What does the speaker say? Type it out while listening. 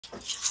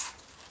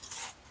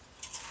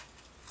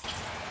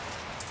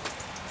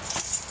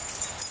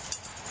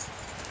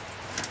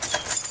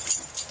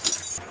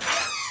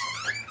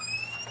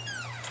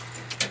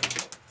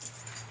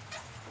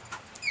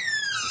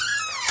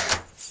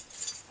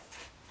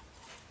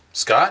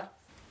Scott?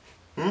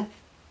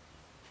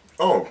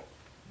 Oh,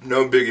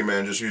 no biggie,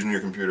 man. Just using your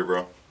computer,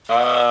 bro.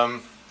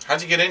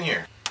 How'd you get in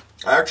here?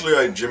 Actually,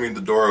 I jimmied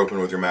the door open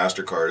with your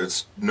MasterCard.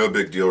 It's no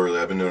big deal, really.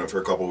 I've been doing it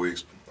for a couple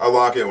weeks. I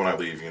lock it when I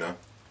leave, you know?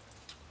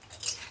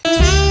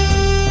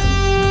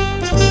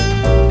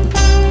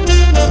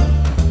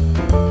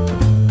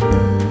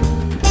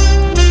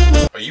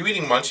 Are you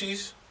eating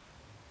munchies?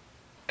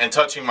 And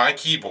touching my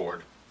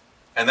keyboard?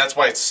 And that's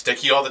why it's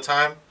sticky all the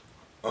time?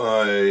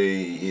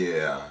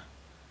 Yeah.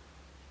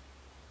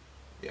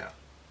 Yeah.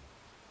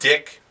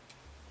 Dick.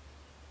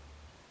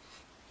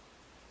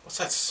 What's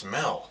that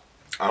smell?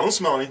 I don't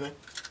smell anything.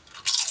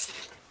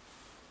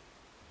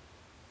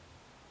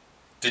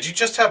 Did you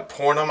just have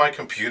porn on my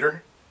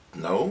computer?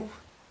 No.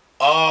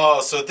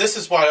 Oh, so this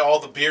is why all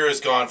the beer is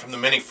gone from the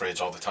mini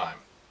fridge all the time.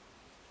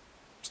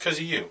 It's because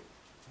of you.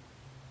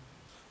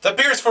 That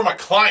beer is for my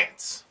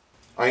clients.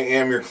 I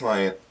am your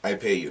client. I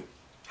pay you.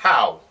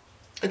 How?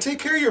 I take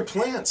care of your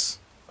plants.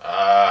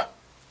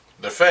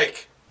 They're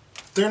fake.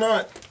 They're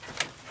not.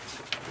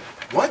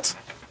 What?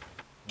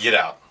 Get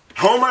out.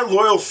 How are my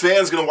loyal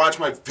fans gonna watch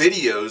my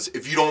videos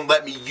if you don't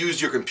let me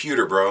use your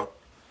computer, bro?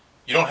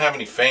 You don't have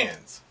any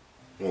fans.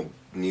 Well,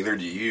 neither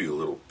do you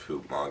little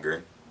poop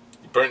monger.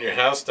 You burnt your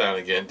house down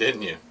again,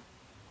 didn't you?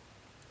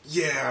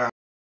 Yeah.